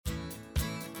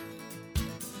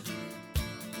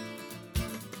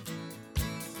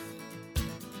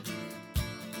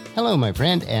Hello, my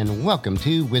friend, and welcome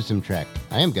to Wisdom Trek.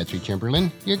 I am Guthrie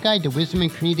Chamberlain, your guide to wisdom and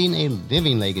creating a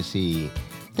living legacy.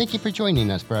 Thank you for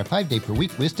joining us for our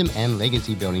 5-day-per-week wisdom and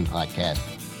legacy building podcast.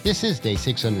 This is day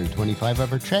 625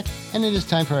 of our trek, and it is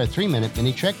time for our 3-minute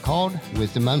mini trek called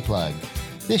Wisdom Unplugged.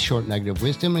 This short nugget of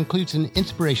wisdom includes an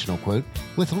inspirational quote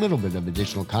with a little bit of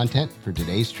additional content for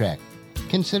today's trek.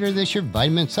 Consider this your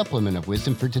vitamin supplement of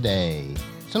wisdom for today.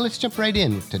 So let's jump right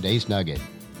in with today's nugget.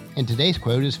 And today's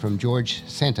quote is from George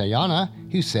Santayana,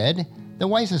 who said, "The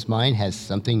wisest mind has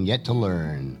something yet to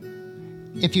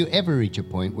learn." If you ever reach a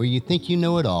point where you think you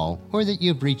know it all, or that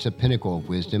you've reached the pinnacle of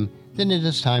wisdom, then it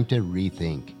is time to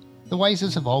rethink. The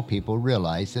wisest of all people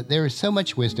realize that there is so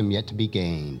much wisdom yet to be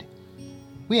gained.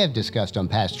 We have discussed on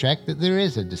past trek that there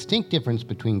is a distinct difference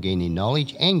between gaining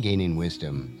knowledge and gaining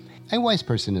wisdom. A wise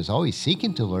person is always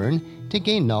seeking to learn, to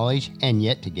gain knowledge, and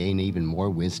yet to gain even more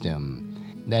wisdom.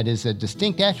 That is a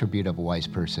distinct attribute of a wise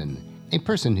person. A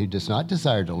person who does not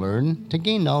desire to learn, to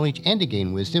gain knowledge, and to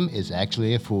gain wisdom is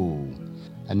actually a fool.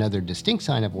 Another distinct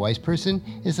sign of a wise person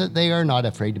is that they are not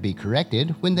afraid to be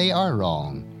corrected when they are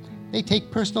wrong. They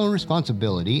take personal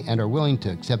responsibility and are willing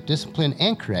to accept discipline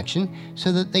and correction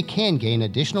so that they can gain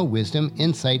additional wisdom,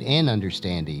 insight, and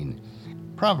understanding.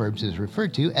 Proverbs is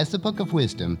referred to as the book of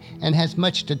wisdom and has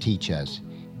much to teach us.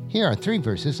 Here are 3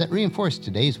 verses that reinforce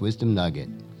today's wisdom nugget.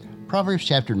 Proverbs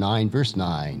chapter 9, verse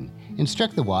 9.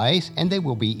 Instruct the wise, and they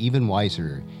will be even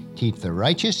wiser. Teach the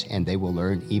righteous, and they will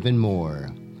learn even more.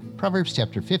 Proverbs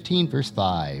chapter 15, verse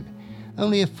 5.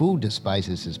 Only a fool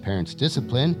despises his parents'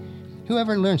 discipline.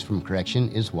 Whoever learns from correction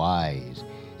is wise.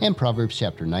 And Proverbs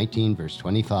chapter 19, verse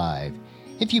 25.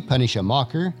 If you punish a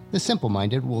mocker, the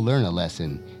simple-minded will learn a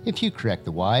lesson. If you correct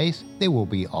the wise, they will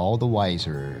be all the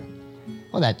wiser.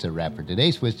 Well, that's a wrap for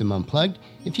today's Wisdom Unplugged.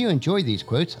 If you enjoy these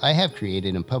quotes, I have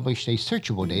created and published a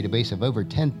searchable database of over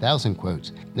 10,000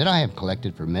 quotes that I have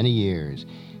collected for many years.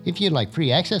 If you'd like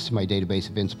free access to my database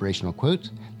of inspirational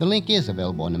quotes, the link is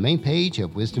available on the main page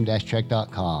of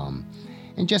wisdom-trek.com.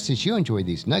 And just as you enjoy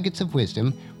these nuggets of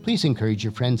wisdom, please encourage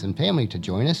your friends and family to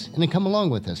join us and to come along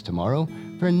with us tomorrow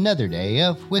for another day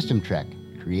of Wisdom Trek,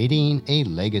 creating a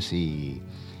legacy.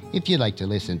 If you'd like to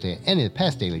listen to any of the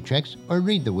past daily treks or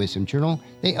read the Wisdom Journal,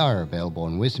 they are available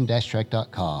on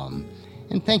wisdom-trek.com.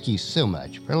 And thank you so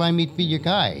much for allowing me to be your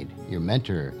guide, your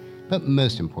mentor, but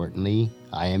most importantly,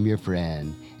 I am your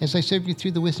friend as I serve you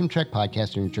through the Wisdom Trek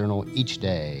podcast and journal each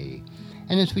day.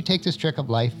 And as we take this trek of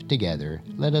life together,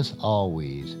 let us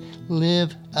always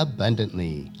live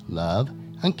abundantly, love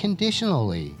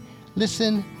unconditionally,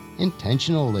 listen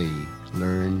intentionally,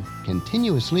 learn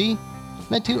continuously,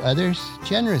 let to others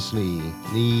generously,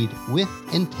 lead with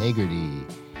integrity,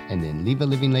 and then leave a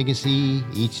living legacy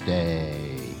each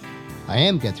day. I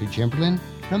am Guthrie Chamberlain,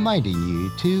 reminding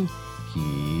you to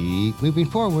keep moving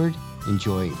forward,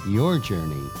 enjoy your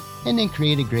journey, and then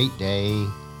create a great day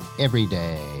every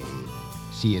day.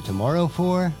 See you tomorrow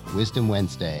for Wisdom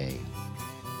Wednesday.